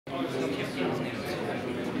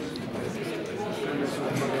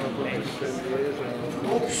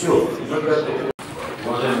Все, мы готовы.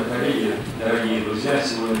 Уважаемые коллеги, дорогие друзья,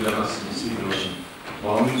 сегодня для нас действительно очень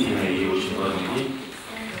волнительный и очень важный день.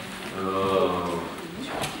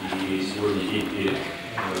 И сегодня день перед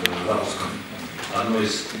запуском одной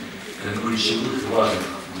из ключевых и важных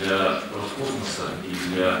для Роскосмоса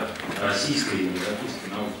и для российской и европейской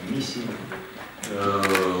науки миссии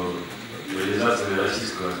реализации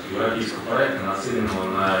российско-европейского проекта, нацеленного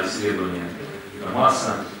на исследование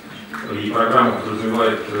Марса. И программа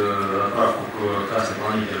подразумевает отправку к Красной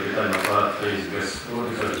планете орбитального аппарата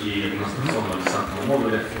и демонстрационного десантного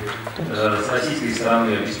модуля. С российской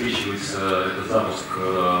стороны обеспечивается этот запуск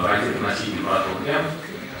ракеты-носителей «Протон-М»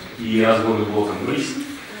 и разгонным блоком ГРИС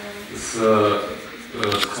с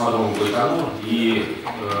космодрома «Байконур». И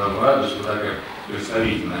радует, что такая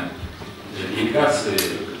представительная делегация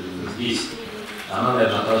здесь, она,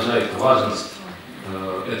 наверное, отражает важность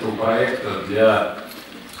этого проекта для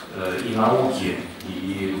и науки,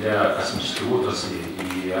 и для космической отрасли,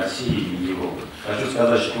 и России, и Европы. Хочу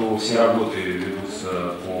сказать, что все работы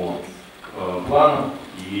ведутся по плану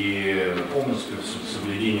и полностью с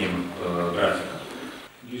соблюдением графика.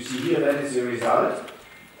 You see here that is the result,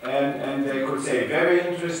 and they could say very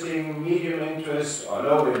interesting, medium interest, or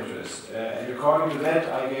low interest. And according to that,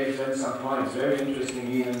 I gave them some points. Very interesting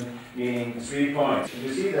meaning 3 points. And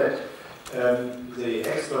you see that the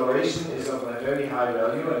exploration is of a very high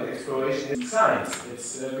value, and exploration is science.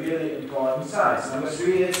 It's really important science. Number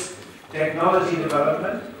 3 is technology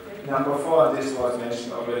development. Number 4, this was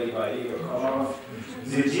mentioned already by Igor KOMAROV,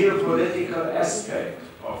 the geopolitical aspect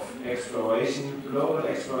of exploration, global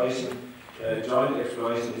exploration, joint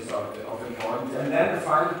exploration is of importance. And then the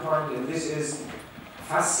final point, and this is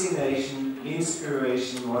fascination,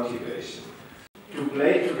 inspiration, motivation. To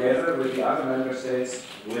play together with the other member states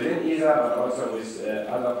within ESA, but also with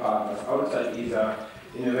other partners outside ESA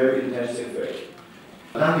in a very intensive way.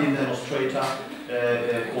 Landing demonstrator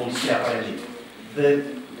called SCAPA. The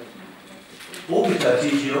orbiter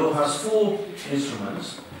TGO has 4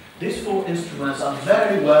 instruments. These 4 instruments are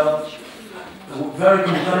very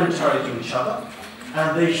complementary to each other,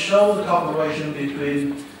 and they show the cooperation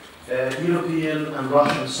between European and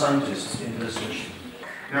Russian scientists in this mission.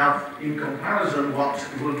 Now, in comparison, what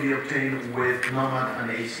will be obtained with NOMAD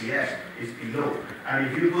and ACS is below. And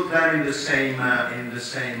if you put them in the same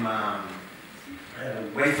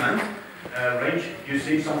wavelength range, you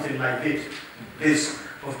see something like this. This,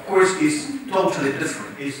 of course, is totally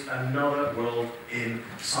different. It's another world in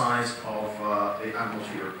size of the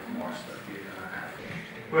atmosphere of Mars that we're going to have.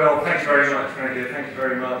 Well, thank you very much, Frankie. Thank you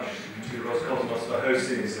very much to Roscosmos for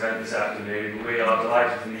hosting this event this afternoon. We are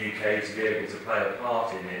delighted in the UK to be able to play a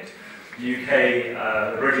part in it. The UK,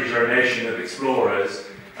 the British, are a nation of explorers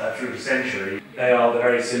through the century. They are the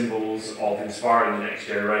very symbols of inspiring the next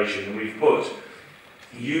generation, and we've put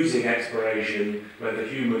using exploration, whether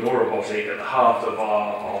human or robotic, at the heart of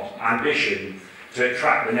our ambition to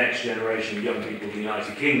attract the next generation of young people in the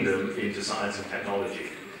United Kingdom into science and technology.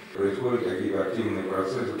 Происходят какие-то активные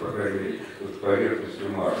процессы, по крайней мере, под поверхностью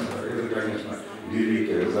Марса. Это, конечно,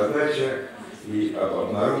 великая задача, и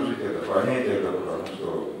обнаружить это, понять это, потому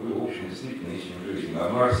что мы, в общем, действительно ищем жизнь на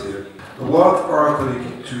Марсе. What are,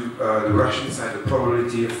 according to the Russian side, the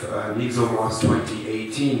probability of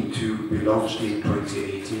ЭкзоМарс-2018 to be launched in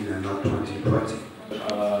 2018 and not 2020?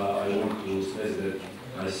 I want to stress that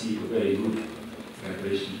I see a very good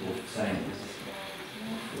cooperation of scientists,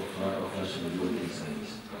 of Russian and European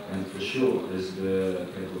scientists. And for sure, as the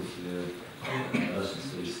head of Russian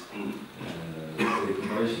space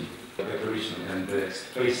cooperation and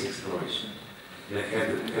space exploration that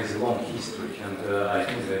has a long history, and I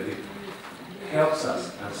think that it helps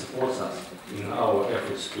us and supports us in our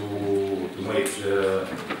efforts to make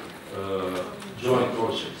joint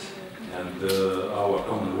projects and our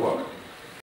common work.